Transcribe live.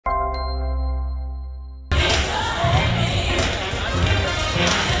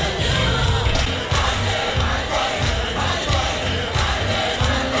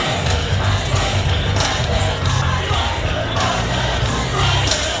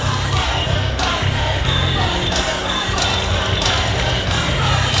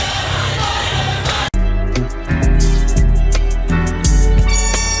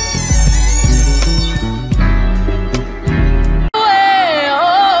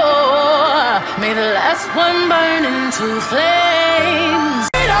last one burning to flames.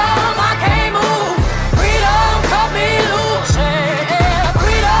 Freedom, I can't move. Freedom, cut me loose. Yeah.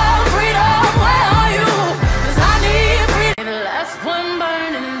 Freedom, freedom, where are you? 'Cause I need freedom. The last one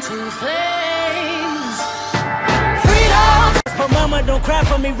burning to flames. Freedom. But mama, don't cry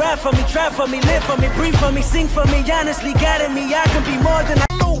for me, rap for me, try for me, live for me, breathe for me, sing for me, honestly guiding me. I can be more than I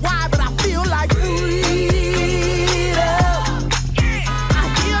don't know why, but I feel like freedom. I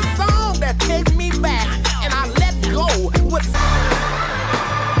hear a song that takes me back, and I let go.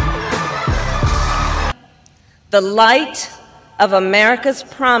 The light of America's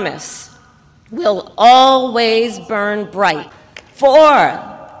promise will always burn bright for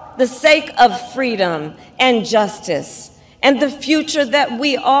the sake of freedom and justice and the future that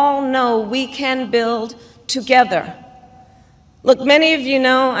we all know we can build together. Look, many of you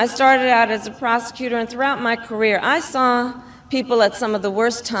know I started out as a prosecutor, and throughout my career I saw people at some of the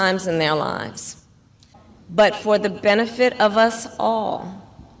worst times in their lives. But for the benefit of us all,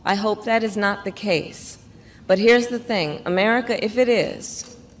 I hope that is not the case. But here's the thing, America, if it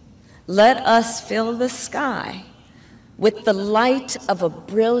is, let us fill the sky with the light of a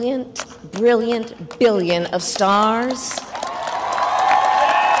brilliant, brilliant billion of stars.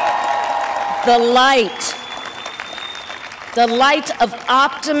 The light of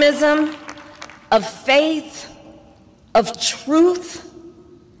optimism, of faith, of truth,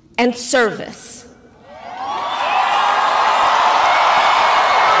 and service.